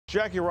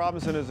Jackie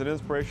Robinson is an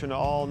inspiration to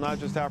all, not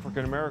just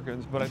African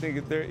Americans, but I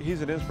think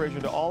he's an inspiration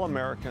to all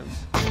Americans.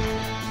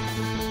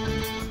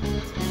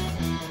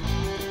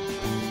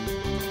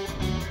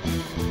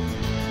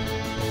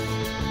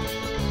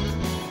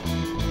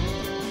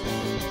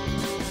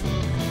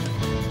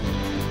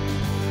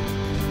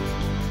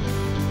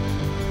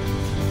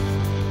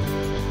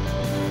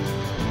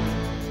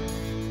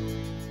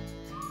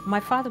 My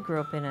father grew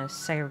up in a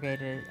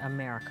segregated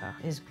America.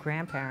 His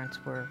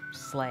grandparents were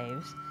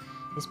slaves.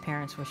 His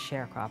parents were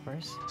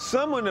sharecroppers.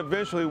 Someone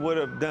eventually would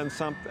have done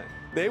something.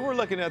 They were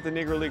looking at the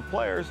Negro League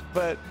players,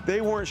 but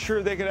they weren't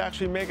sure they could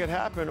actually make it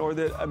happen or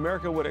that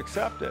America would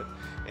accept it.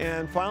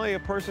 And finally a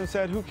person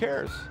said, who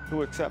cares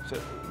who accepts it?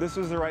 This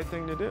is the right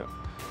thing to do.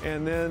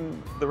 And then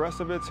the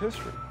rest of it's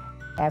history.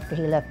 After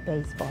he left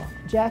baseball,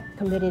 Jack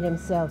committed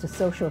himself to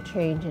social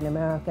change in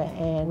America,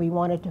 and we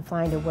wanted to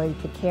find a way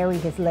to carry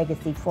his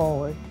legacy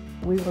forward.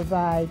 We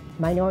provide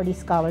minority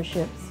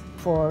scholarships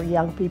for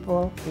young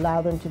people,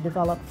 allow them to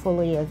develop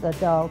fully as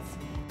adults.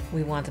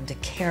 We want them to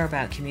care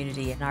about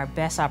community, and our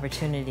best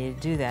opportunity to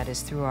do that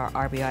is through our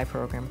RBI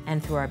program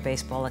and through our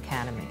baseball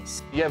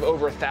academies. You have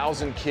over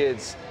 1,000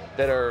 kids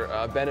that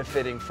are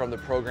benefiting from the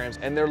programs,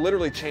 and they're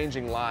literally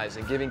changing lives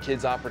and giving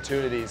kids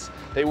opportunities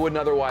they wouldn't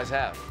otherwise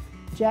have.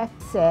 Jack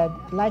said,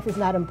 life is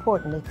not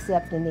important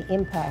except in the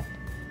impact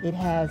it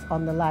has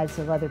on the lives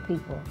of other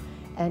people.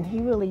 And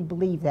he really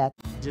believed that.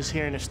 Just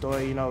hearing the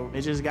story, you know,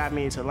 it just got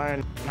me to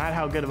learn not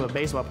how good of a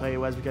baseball player he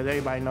was, because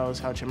everybody knows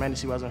how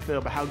tremendous he was on the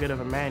field, but how good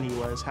of a man he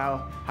was,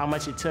 how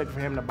much it took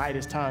for him to bite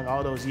his tongue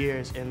all those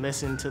years and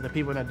listen to the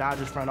people in the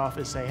Dodgers front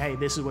office say, hey,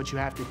 this is what you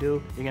have to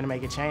do, you're gonna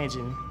make a change,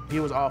 and he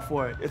was all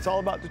for it. It's all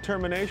about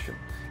determination,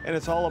 and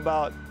it's all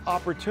about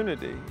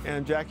opportunity,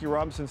 and Jackie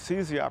Robinson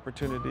seized the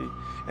opportunity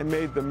and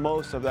made the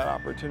most of that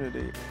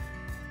opportunity.